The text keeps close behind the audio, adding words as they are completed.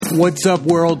What's up,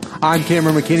 world? I'm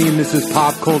Cameron McKinney, and this is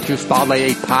Pop Culture Spotlight,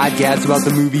 a podcast about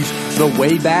the movies The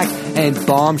Way Back and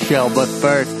Bombshell. But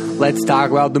first, let's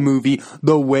talk about the movie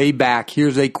The Way Back.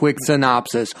 Here's a quick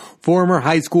synopsis. Former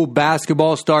high school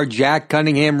basketball star Jack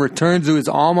Cunningham returns to his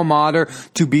alma mater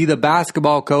to be the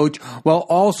basketball coach while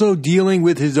also dealing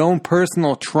with his own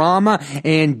personal trauma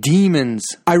and demons.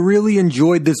 I really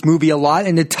enjoyed this movie a lot,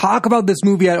 and to talk about this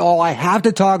movie at all, I have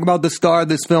to talk about the star of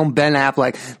this film, Ben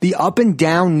Affleck. The up and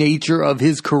down nature of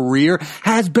his career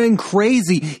has been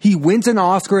crazy. He wins an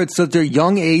Oscar at such a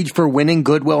young age for winning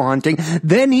Good Will Hunting.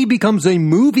 Then he becomes a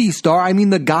movie star. I mean,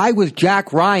 the guy was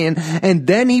Jack Ryan, and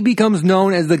then he becomes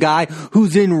known as the guy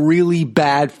who's in really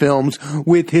bad films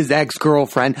with his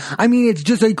ex-girlfriend. I mean, it's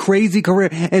just a crazy career.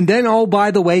 And then, oh,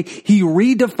 by the way, he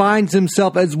redefines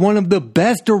himself as one of the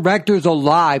best directors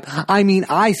alive. I mean,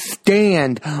 I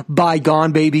stand by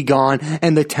Gone Baby Gone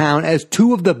and The Town as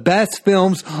two of the best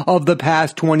films of the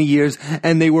past 20 years,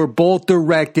 and they were both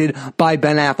directed by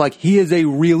Ben Affleck. He is a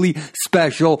really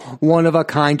special,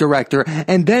 one-of-a-kind director.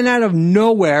 And then out of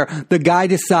nowhere, the guy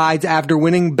decides, after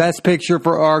winning Best Picture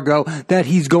for Argo, that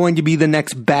he's going to be the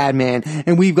next Batman.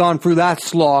 And we've gone through that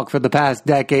slog for the past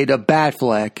decade of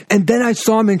Batfleck. And then I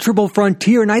saw him in Triple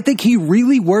Frontier, and I think he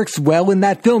really works well in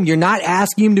that film. You're not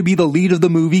asking him to be the lead of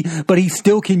the movie, but he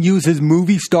still can use his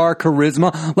movie star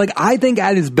charisma. Like, I think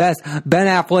at his best, Ben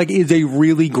Affleck is a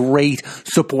really great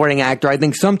supporting actor. I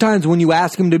think sometimes when you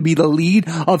ask him to be the lead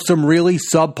of some really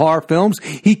subpar films,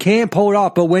 he can't pull it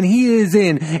off. But when he is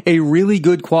in a really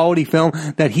good quality film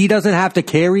that he doesn't have to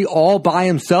carry all by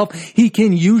himself, he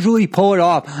can usually pull it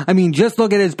off. I mean, just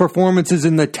look at his performances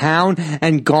in The Town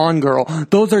and Gone Girl.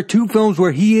 Those are two films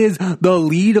where he is the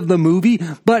lead of the movie,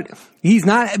 but he's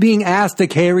not being asked to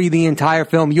carry the entire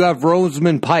film. You have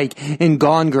Rosamund Pike in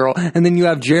Gone Girl, and then you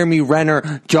have Jeremy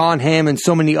Renner, John Hamm, and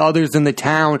so many others in The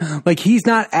Town. Like, he's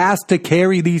not asked to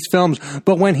carry these films,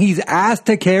 but when he's asked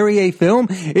to carry a film,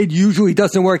 it usually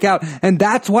doesn't work out. And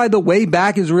that's why The Way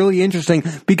Back is really interesting,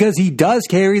 because he does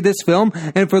carry this film,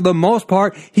 and for the most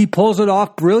part, he pulls it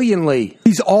off brilliantly.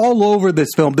 He's all over this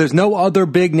film. There's no other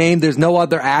big name. There's no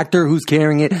other actor who's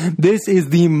carrying it. This is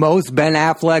the most Ben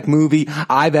Affleck movie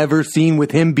I've ever seen,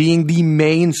 with him being the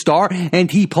main star,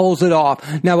 and he pulls it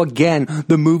off. Now, again,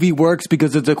 the movie works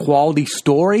because it's a quality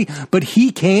story, but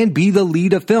he can be the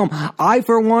lead of film. I,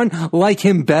 for one, like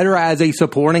him better as a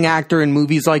supporting actor in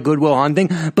movies like Good Will Hunting,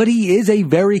 but he is a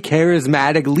very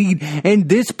charismatic lead, and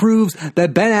this proves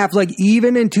that Ben Affleck,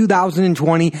 even in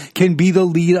 2020, can be the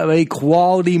lead of a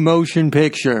quality motion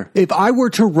picture. If I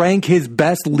were to rank his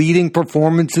best leading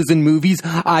performances in movies,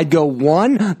 I'd go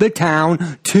 1, The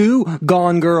Town, 2,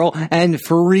 Gone Girl, and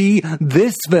 3,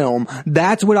 this film.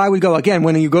 That's what I would go. Again,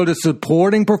 when you go to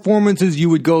supporting performances, you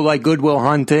would go like Good Will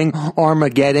Hunting,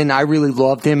 Armageddon. I really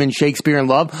loved him in Shakespeare in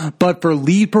Love. But for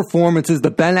lead performances,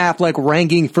 the Ben Affleck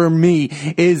ranking for me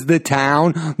is The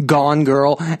Town, Gone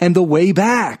Girl, and The Way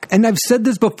Back. And I've said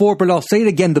this before, but I'll say it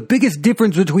again. The biggest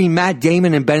difference between Matt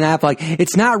Damon and Ben Affleck,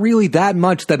 it's not really that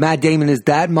much that Matt Damon is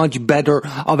that much better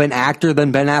of an actor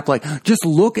than Ben Affleck. Just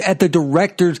look at the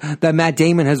directors that Matt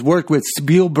Damon has worked with: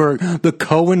 Spielberg, the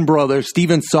Coen brothers,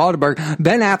 Steven Soderbergh.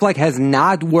 Ben Affleck has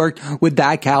not worked with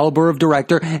that caliber of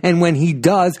director, and when he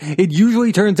does, it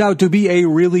usually turns out to be a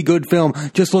really good film.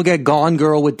 Just look at Gone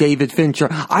Girl with David Fincher.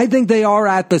 I think they are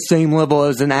at the same level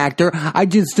as an actor. I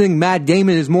just think Matt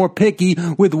Damon is more picky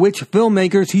with which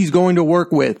filmmakers he's going to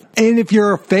work with. And if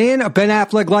you're a fan of Ben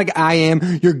Affleck like I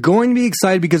am, you're going to be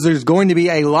excited because there's going to be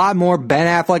a lot more Ben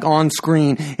Affleck on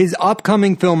screen. His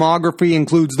upcoming filmography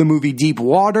includes the movie Deep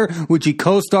Water, which he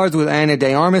co-stars with Ana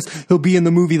de Armas. He'll be in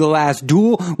the movie The Last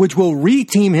Duel, which will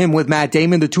re-team him with Matt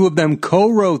Damon. The two of them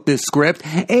co-wrote this script.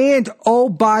 And, oh,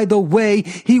 by the way,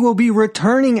 he will be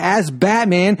returning as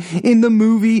Batman in the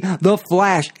movie The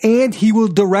Flash. And he will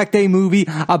direct a movie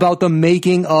about the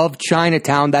making of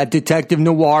Chinatown, that detective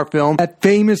noir film that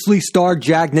famously starred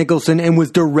Jack Nicholson and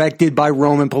was directed by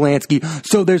Roman Polanski.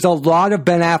 So there's a lot of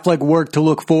Ben Affleck work to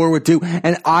look forward to,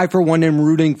 and I, for one, am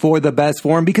rooting for the best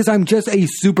for him because I'm just a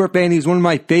super fan. He's one of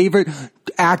my favorite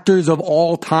actors of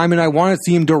all time, and I want to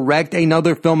see him direct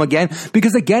another film again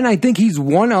because, again, I think he's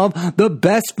one of the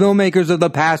best filmmakers of the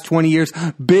past 20 years.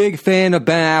 Big fan of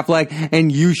Ben Affleck,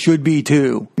 and you should be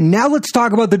too. Now let's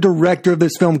talk about the director of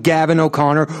this film, Gavin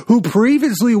O'Connor, who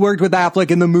previously worked with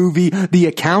Affleck in the movie The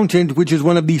Accountant, which is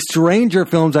one of the stranger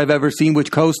films I've ever seen,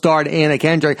 which co-starred Anna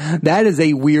Kendrick. That is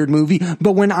a weird movie,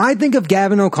 but when I think of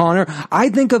Gavin O'Connor, I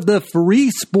think of the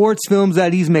 3 sports films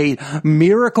that he's made: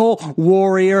 Miracle, War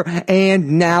Warrior,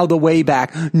 and now The Way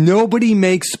Back. Nobody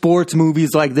makes sports movies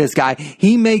like this guy.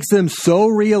 He makes them so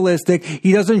realistic.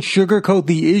 He doesn't sugarcoat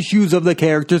the issues of the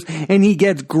characters, and he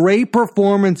gets great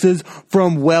performances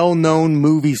from well-known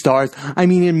movie stars. I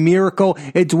mean, in Miracle,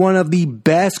 it's one of the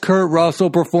best Kurt Russell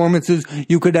performances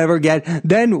you could ever get.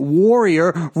 Then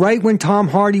Warrior, right when Tom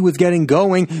Hardy was getting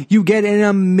going, you get an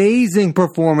amazing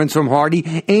performance from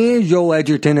Hardy and Joel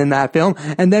Edgerton in that film.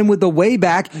 And then with The Way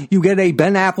Back, you get a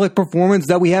Ben Affleck performance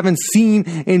that we haven't seen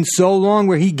in so long,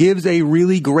 where he gives a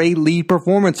really great lead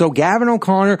performance. So Gavin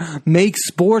O'Connor makes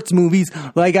sports movies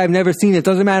like I've never seen. It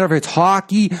doesn't matter if it's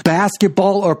hockey,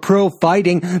 basketball, or pro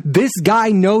fighting. This guy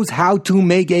knows how to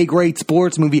make a great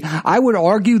sports movie. I would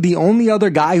argue the only other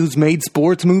guy who's made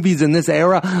sports movies in this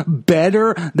era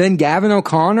better than Gavin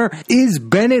O'Connor is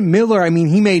Bennett Miller. I mean,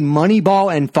 he made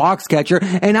Moneyball and Foxcatcher,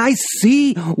 and I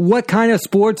see what kind of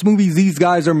sports movies these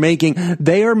guys are making.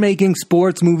 They are making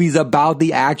sports movies about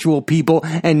the actual people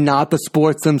and not the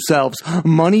sports themselves.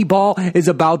 Moneyball is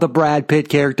about the Brad Pitt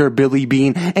character Billy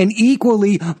Bean, and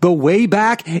equally, The Way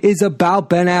Back is about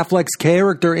Ben Affleck's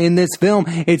character in this film.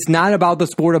 It's not about the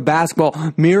sport of basketball.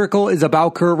 Miracle is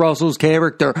about Kurt Russell's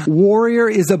character. Warrior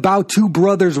is about two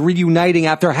brothers reuniting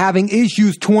after having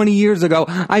issues 20 years ago.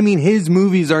 I mean, his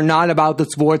movies are not about the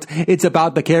sports. It's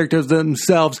about the characters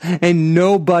themselves, and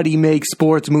nobody makes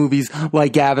sports movies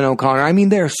like Gavin O'Connor. I mean,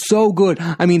 they're so good.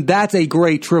 I mean, that's a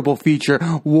great triple feature.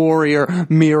 Warrior,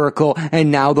 Miracle,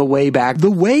 and now The Way Back.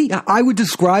 The way I would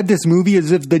describe this movie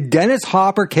is if the Dennis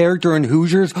Hopper character in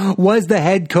Hoosiers was the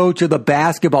head coach of the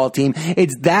basketball team.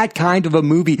 It's that kind of a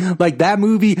movie. Like, that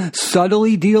movie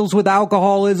subtly deals with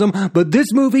alcoholism, but this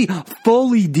movie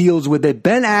fully deals with it.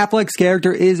 Ben Affleck's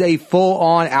character is a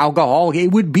full-on alcoholic.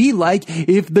 It would be like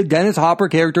if the Dennis Hopper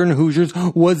character in Hoosiers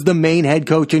was the main head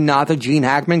coach and not the Gene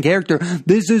Hackman character.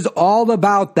 This is all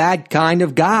about that kind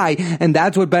of guy, and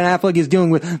that's what Ben Affleck is dealing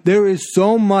with. There is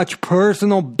so much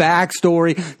personal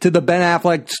backstory to the Ben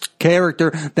Affleck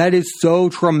character that is so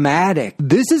traumatic.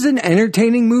 This is an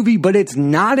entertaining movie, but it's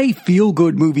not a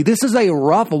feel-good movie. This is a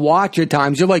rough watch at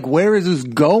times. You're like, where is this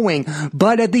going?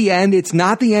 But at the end, it's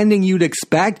not the ending you'd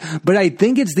expect, but I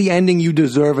think it's the ending you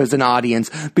deserve as an audience,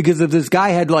 because if this guy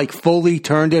had like fully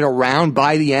turned it around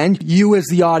by the end, you as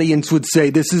the audience would say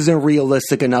this isn't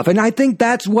realistic enough. And I think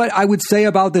that's what I would say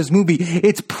about this movie.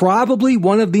 It's probably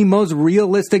one of the most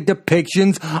realistic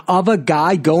depictions of a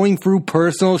guy going through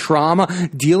personal trauma,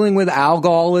 dealing with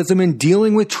alcoholism, and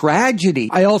dealing with tragedy.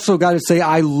 I also gotta say,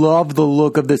 I love the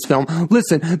look of this film.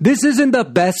 Listen, this isn't the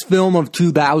best film of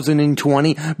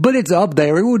 2020, but it's up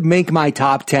there. It would make my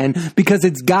top 10 because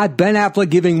it's got Ben Affleck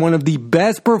giving one of the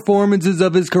best performances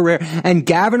of his career and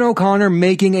Gavin O'Connor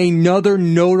making another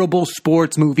notable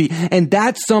sports movie. And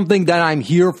that's something that I'm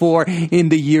here for in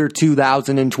the year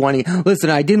 2020. Listen,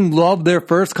 I didn't love their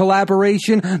first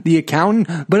collaboration, The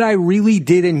Accountant, but I really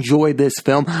did enjoy this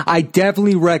film. I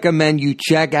definitely recommend you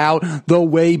check out The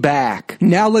Way Back.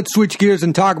 Now let's switch gears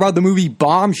and talk about the movie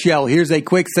Bombshell. Here's a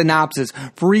quick synopsis.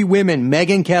 Three women,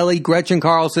 Megyn Kelly, Gretchen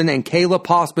Carlson, and Kayla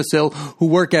Pospisil, who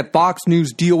work at Fox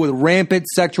News, deal with rampant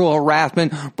sexual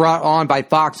harassment brought on by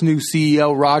Fox News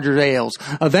CEO Roger Ailes.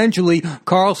 Eventually,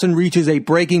 Carlson reaches a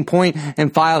breaking point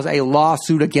and files a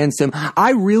lawsuit against him.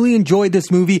 I really enjoyed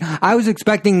this movie. I was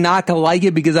expecting not to like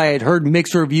it because I had heard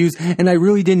mixed reviews and I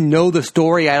really didn't know the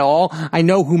story at all. I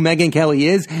know who Megyn Kelly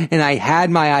is and I had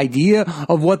my idea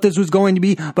of what this was going to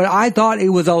be, but I thought it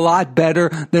was a lot better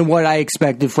than what I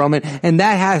expected from it, and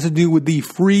that has to do with the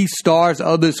three stars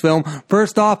of this film.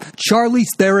 First off, Charlize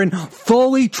Theron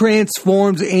fully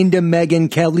transforms into Megyn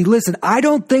Kelly. Listen, I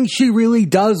don't think she really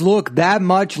does look that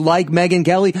much like Megyn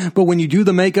Kelly, but when you do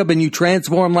the makeup and you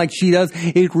transform like she does,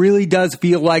 it really does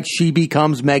feel like she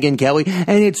becomes Megyn Kelly,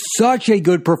 and it's such a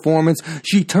good performance.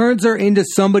 She turns her into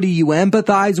somebody you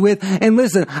empathize with, and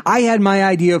listen, I had my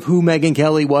idea of who Megyn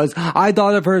Kelly was. I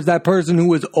thought of her as that person who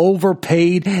was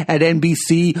overpaid at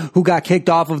NBC, who got kicked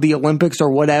off of the Olympics or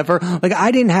whatever. Like,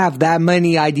 I didn't have that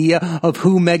many idea of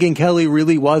who Megyn Kelly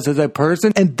really was as a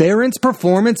person, and Theron's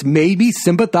performance made me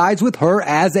sympathize with her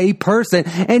as a person.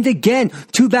 And again,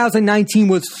 2019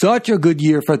 was such a good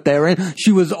year for Theron.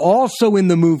 She was also in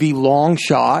the movie Long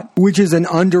Shot, which is an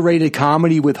underrated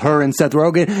comedy with her and Seth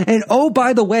Rogen. And oh,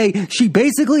 by the way, she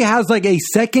basically has like a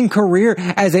second career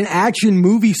as an action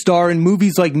movie star in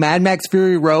movies like Mad Max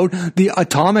Fury Road, The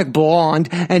Atomic Blonde,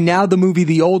 and now the movie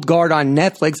The Old Guard on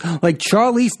Netflix. Like,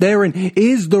 Charlize Theron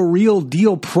is the real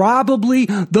deal, probably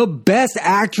the best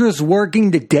actress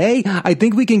working today. I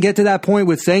think we can get to that point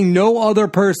with saying no other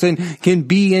person can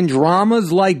be in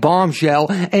dramas like Bombshell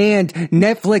and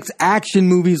Netflix action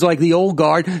movies like The Old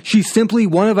Guard. She's simply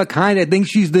one of a kind. I think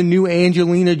she's the new Angelina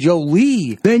Angelina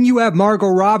Jolie. Then you have Margot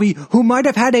Robbie, who might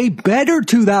have had a better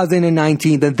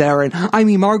 2019 than Theron. I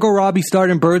mean, Margot Robbie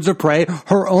starred in Birds of Prey,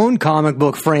 her own comic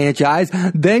book franchise.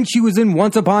 Then she was in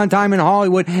Once Upon a Time in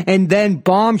Hollywood, and then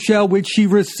Bombshell, which she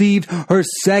received her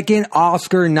second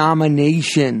Oscar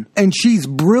nomination. And she's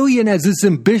brilliant as this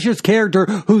ambitious character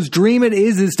whose dream it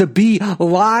is to be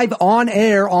live on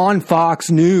air on Fox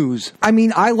News. I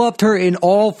mean, I loved her in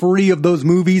all three of those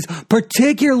movies,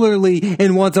 particularly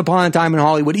in Once Upon a Time in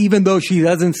Hollywood. Even though she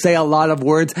doesn't say a lot of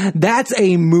words, that's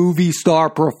a movie star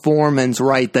performance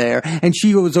right there. And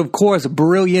she was, of course,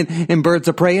 brilliant in Birds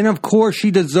of Prey, and of course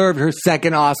she deserved her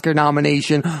second Oscar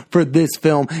nomination for this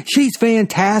film. She's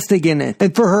fantastic in it.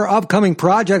 And for her upcoming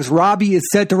projects, Robbie is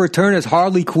set to return as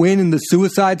Harley Quinn in the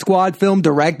Suicide Squad film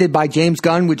directed by James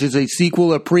Gunn, which is a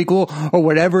sequel or prequel or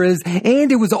whatever it is.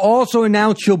 And it was also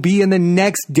announced she'll be in the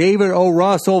next David O.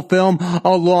 Russell film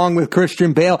along with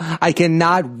Christian Bale. I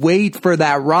cannot wait for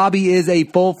that. Robbie is a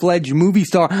full-fledged movie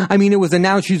star. I mean, it was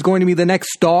announced she's going to be the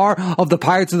next star of the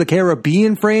Pirates of the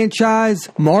Caribbean franchise.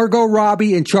 Margot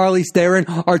Robbie and Charlize Theron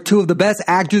are two of the best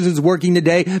actresses working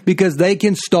today because they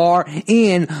can star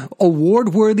in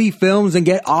award-worthy films and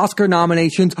get Oscar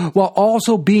nominations while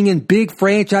also being in big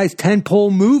franchise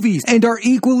tentpole movies, and are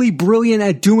equally brilliant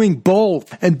at doing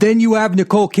both. And then you have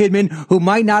Nicole Kidman, who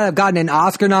might not have gotten an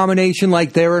Oscar nomination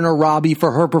like Theron or Robbie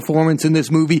for her performance in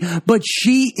this movie, but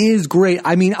she is great.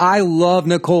 I mean, I love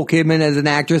Nicole Kidman as an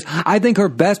actress. I think her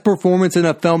best performance in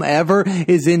a film ever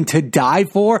is in To Die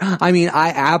For. I mean, I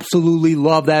absolutely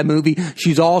love that movie.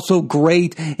 She's also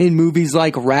great in movies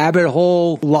like Rabbit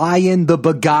Hole, Lion, The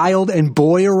Beguiled, and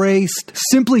Boy Erased.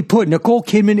 Simply put, Nicole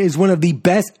Kidman is one of the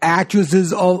best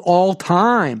actresses of all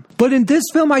time. But in this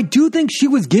film, I do think she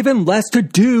was given less to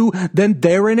do than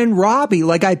Theron and Robbie.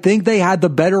 Like, I think they had the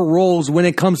better roles when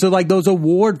it comes to, like, those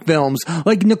award films.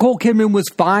 Like, Nicole Kidman was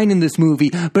fine in this movie,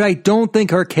 but I don't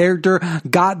think her character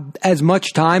got as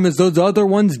much time as those other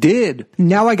ones did.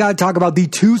 Now I gotta talk about the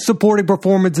two supporting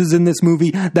performances in this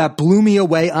movie that blew me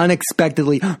away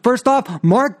unexpectedly. First off,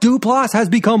 Mark Duplass has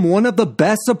become one of the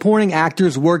best supporting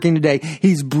actors working today.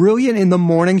 He's brilliant in The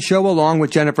Morning Show along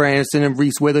with Jennifer Aniston and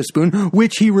Reese Witherspoon,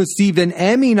 which he received an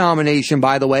Emmy nomination,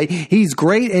 by the way. He's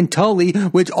great in Tully,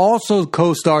 which also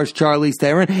co-stars Charlize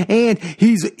Theron, and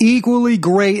he's equally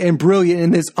great and brilliant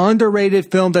in this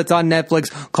underrated film that's on Netflix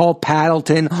called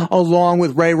Paddleton, along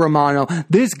with Ray Romano.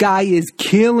 This guy is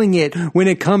killing it when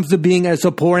it comes to being a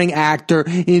supporting actor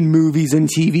in movies and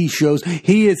TV shows.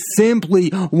 He is simply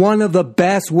one of the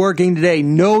best working today.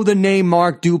 Know the name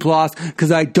Mark Duplass,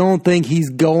 because I don't think he's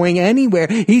going anywhere.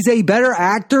 He's a better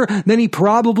actor than he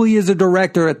probably is a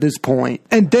director at this point.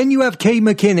 And then you have Kate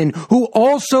McKinnon, who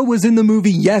also was in the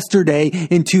movie Yesterday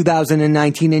in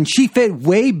 2019, and she fit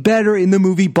way better in the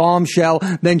movie Bombshell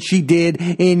than she did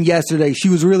in Yesterday. She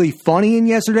was really funny in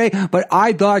Yesterday, but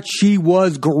I thought she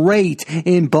was great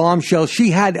in Bombshell. She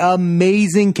had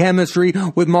amazing chemistry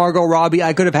with Margot Robbie.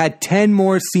 I could have had 10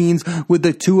 more scenes with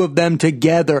the two of them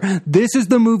together. This is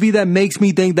the movie that makes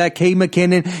me think that Kate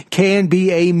McKinnon can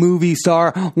be a movie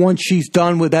star once she's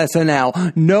done with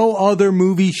SNL. No other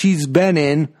movie she's been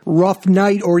in, Rough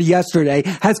Night or Yesterday,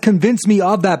 has convinced me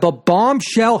of that, but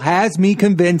Bombshell has me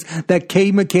convinced that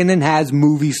Kate McKinnon has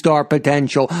movie star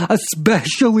potential,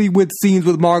 especially with scenes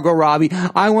with Margot Robbie.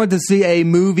 I want to see a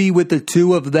movie with the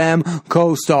two of them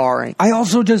co-starring. I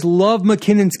also just love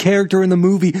McKinnon's character in the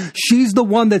movie. She's the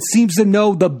one that seems to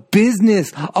know the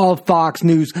business of Fox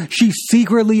News. She's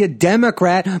secretly a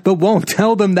Democrat, but won't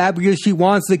tell them that because she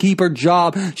wants to keep her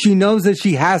job. She knows that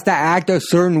she has to act a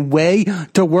certain way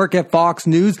to work at Fox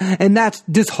News, and that's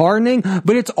disheartening,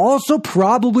 but it's also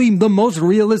probably the most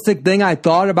realistic thing I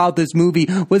thought about this movie,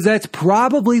 was that's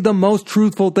probably the most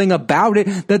truthful thing about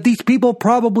it, that these people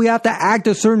probably have to act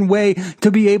a certain way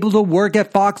to be able to work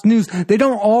at Fox News. They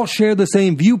don't all share the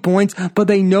same viewpoints, but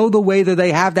they know the way that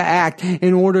they have to act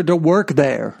in order to work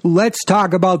there. Let's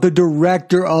talk about the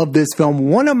director of this film.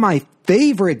 One of my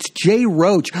favorites, Jay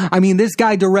Roach. I mean, this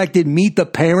guy directed Meet the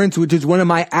Parents, which is one of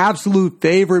my absolute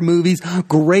favorite movies.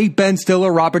 Great Ben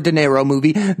Stiller, Robert De Niro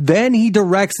movie. Then he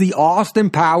directs the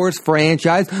Austin Powers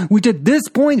franchise, which at this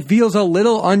point feels a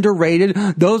little underrated.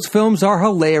 Those films are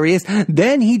hilarious.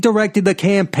 Then he directed The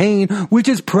Campaign, which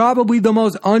is probably the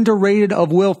most underrated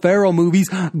of Will Ferrell movies.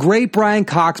 Great Brian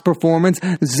Cox performance.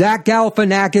 Zach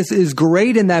Galifianakis is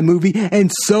great in that movie,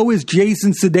 and so is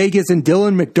Jason Sudeikis and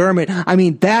Dylan McDermott. I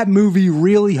mean, that movie movie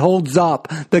really holds up.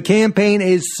 The Campaign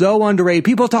is so underrated.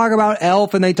 People talk about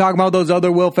Elf and they talk about those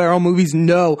other Will Ferrell movies.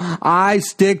 No, I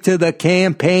stick to The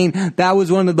Campaign. That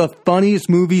was one of the funniest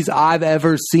movies I've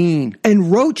ever seen.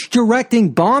 And Roach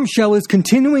directing Bombshell is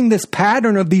continuing this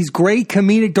pattern of these great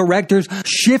comedic directors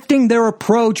shifting their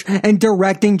approach and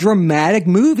directing dramatic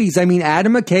movies. I mean,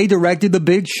 Adam McKay directed The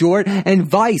Big Short and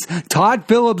Vice. Todd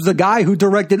Phillips, the guy who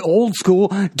directed Old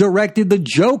School, directed The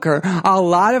Joker. A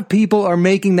lot of people are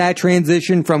making that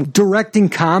transition from directing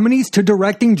comedies to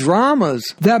directing dramas.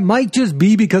 That might just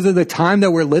be because of the time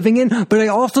that we're living in, but I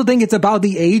also think it's about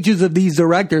the ages of these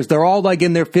directors. They're all like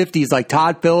in their 50s, like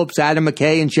Todd Phillips, Adam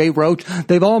McKay, and Jay Roach.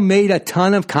 They've all made a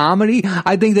ton of comedy.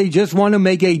 I think they just want to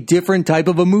make a different type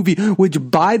of a movie, which,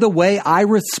 by the way, I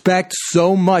respect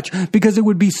so much because it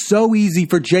would be so easy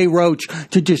for Jay Roach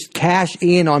to just cash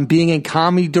in on being a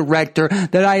comedy director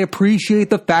that I appreciate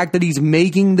the fact that he's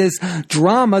making this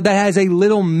drama that has a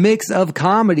little mix of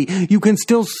comedy. You can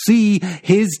still see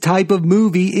his type of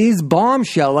movie is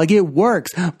Bombshell. Like, it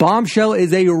works. Bombshell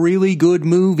is a really good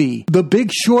movie. The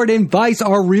Big Short and Vice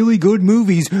are really good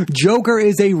movies. Joker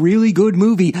is a really good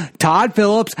movie. Todd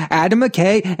Phillips, Adam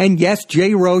McKay, and yes,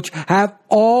 Jay Roach have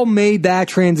all made that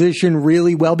transition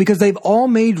really well because they've all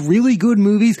made really good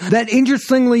movies that,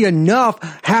 interestingly enough,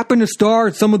 happen to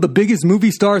star some of the biggest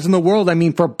movie stars in the world. I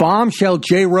mean, for Bombshell,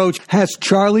 Jay Roach has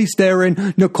Charlize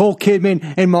Theron, Nicole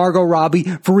Kidman, and Margot Robbie,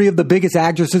 three of the biggest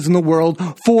actresses in the world.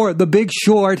 For The Big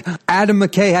Short, Adam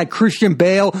McKay had Christian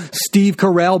Bale, Steve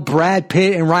Carell, Brad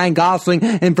Pitt, and Ryan Gosling.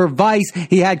 And for Vice,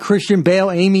 he had Christian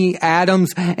Bale, Amy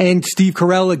Adams, and Steve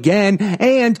Carell again.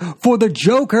 And for The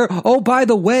Joker, oh, by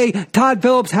the way, Todd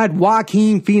Phillips had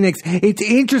Joaquin Phoenix. It's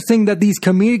interesting that these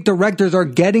comedic directors are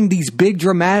getting these big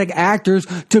dramatic actors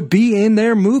to be in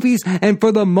their movies, and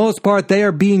for the most part, they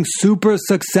are being super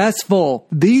successful.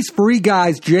 These three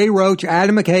guys, Jay Roach,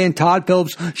 Adam McKay, and Todd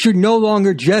Phillips, should no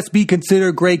longer just be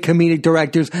considered great comedic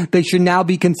directors. They should now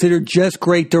be considered just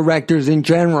great directors in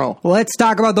general. Let's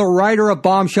talk about the writer of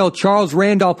Bombshell, Charles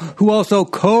Randolph, who also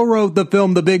co-wrote the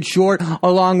film The Big Short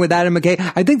along with Adam McKay.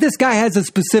 I think this guy has a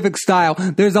specific style.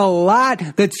 There's a lot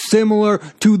that's similar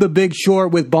to The Big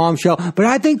Short with Bombshell, but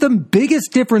I think the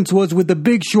biggest difference was with The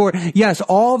Big Short. Yes,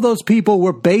 all of those people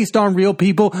were based on real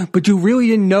people, but you really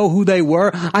didn't know who they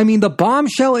were. I mean, the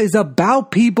Bombshell is about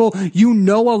people you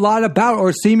know a lot about,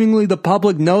 or seemingly the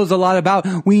public knows a lot about.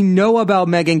 We know about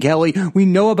Megyn Kelly. We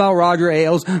know about Roger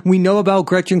Ailes. We know about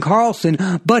Gretchen Carlson,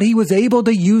 but he was able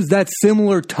to use that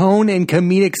similar tone and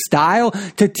comedic style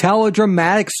to tell a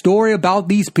dramatic story about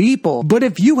these people. But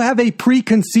if you have a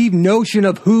preconceived notion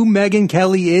of who Megyn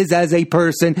Kelly is as a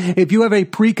person, if you have a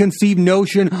preconceived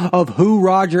notion of who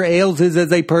Roger Ailes is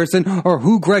as a person, or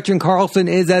who Gretchen Carlson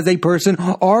is as a person,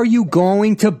 are you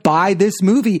going to buy this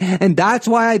movie? And that's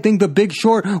why I think The Big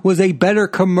Short was a better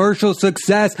commercial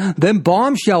success than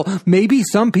Bombshell. Maybe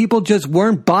some people just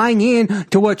weren't buying in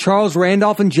to what Charles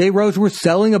Randolph and Jay Roach were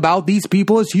selling about these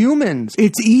people as humans.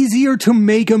 It's easier to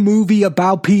make a movie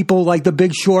about people like The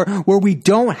Big Short where we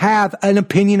don't have an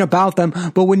opinion about them,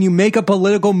 but when you make a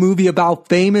political movie about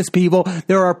famous people,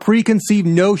 there are preconceived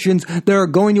notions that are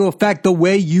going to affect the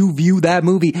way you view that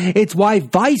movie. It's why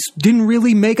Vice didn't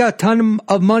really make a ton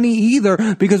of money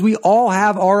either, because we all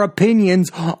have our opinions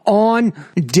on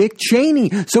Dick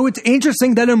Cheney. So it's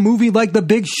interesting that a movie like The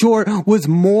Big Short was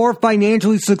more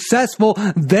financially successful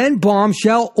than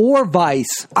Bombshell or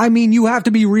Vice. I mean, you have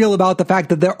to be real about the fact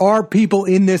that there are people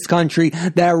in this country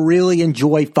that really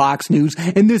enjoy Fox News,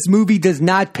 and this movie does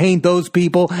not paint those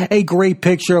people a great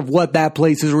picture of what that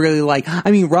place is really like.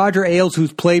 I mean, Roger Ailes,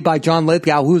 who's played by John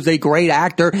Lithgow, who's a great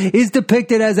actor, is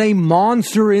depicted as a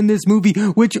monster in this movie,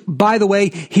 which, by the way,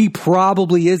 he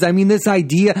probably is. I mean, this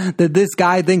idea that this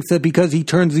guy thinks that because he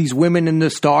turns these women into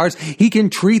stars, he can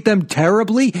treat them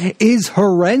terribly is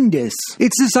horrendous.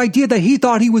 It's this idea that he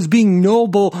thought he was being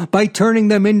noble by turning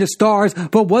them into stars,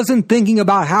 but wasn't thinking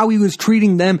about how he was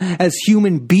treating them as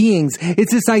human beings.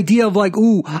 It's this idea of like,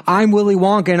 ooh, I'm Willy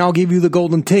Wonka and I'll give you the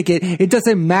golden ticket. It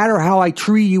doesn't matter how I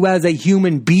treat you as a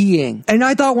human being. And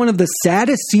I thought one of the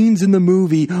saddest scenes in the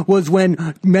movie was when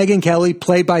Megyn Kelly,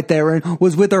 played by Theron,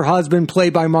 was with her husband,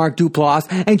 played by Mark Duplass,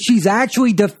 and she's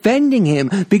actually defending him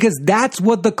because that's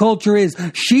what the culture is.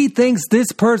 She thinks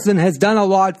this person has done a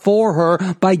lot for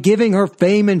her by giving her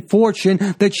fame and fortune,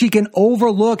 that she can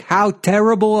overlook how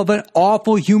terrible of an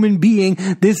awful human being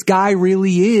this guy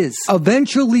really is.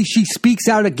 Eventually, she speaks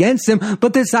out against him,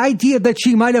 but this idea that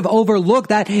she might have overlooked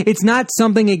that It's not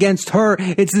something against her.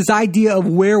 It's this idea of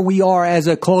where we are as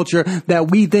a culture,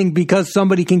 that we think because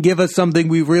somebody can give us something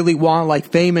we really want,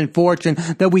 like fame and fortune,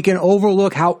 that we can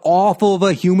overlook how awful of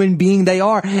a human being they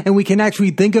are, and we can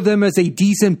actually think of them as a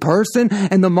decent person.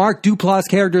 And the Mark Duplass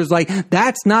character is like,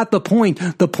 that's not the point.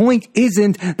 The point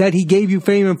isn't that he gave you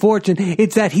fame and fortune.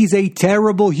 It's that he's a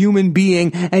terrible human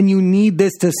being, and you need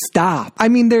this to stop. I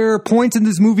mean, there are points in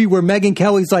this movie where Megyn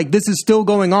Kelly's like, this is still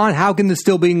going on. How can this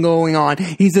still be going on?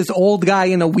 He's this old guy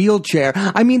in a wheelchair.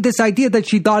 I mean, this idea that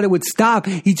she thought it would stop.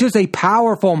 He's just a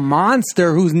powerful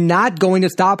monster who's not going to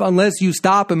stop unless you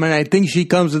stop him, and I think she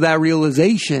comes to that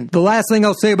realization. The last thing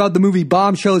I'll say about the movie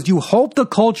Bombshell is you hope the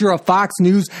culture of Fox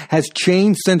News has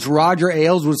changed since Roger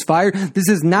Ailes was fired. This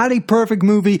is not a perfect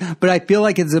movie, but I feel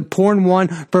like it's an important one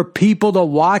for people to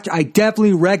watch. I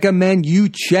definitely recommend you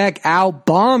check out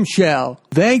Bombshell.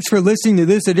 Thanks for listening to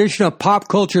this edition of Pop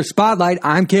Culture Spotlight.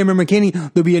 I'm Cameron McKinney.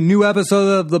 There'll be a new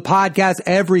episode of the podcast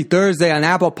every Thursday on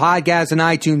Apple Podcasts and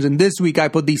iTunes. And this week I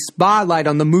put the spotlight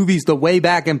on the movies The Way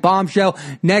Back and Bombshell.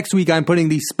 Next week I'm putting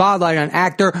the spotlight on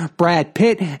actor Brad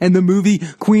Pitt and the movie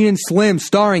Queen and Slim,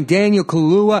 starring Daniel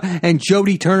Kaluuya and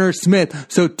Jodie Turner-Smith.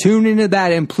 So tune into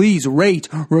that and please rate,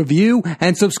 review,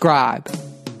 and subscribe.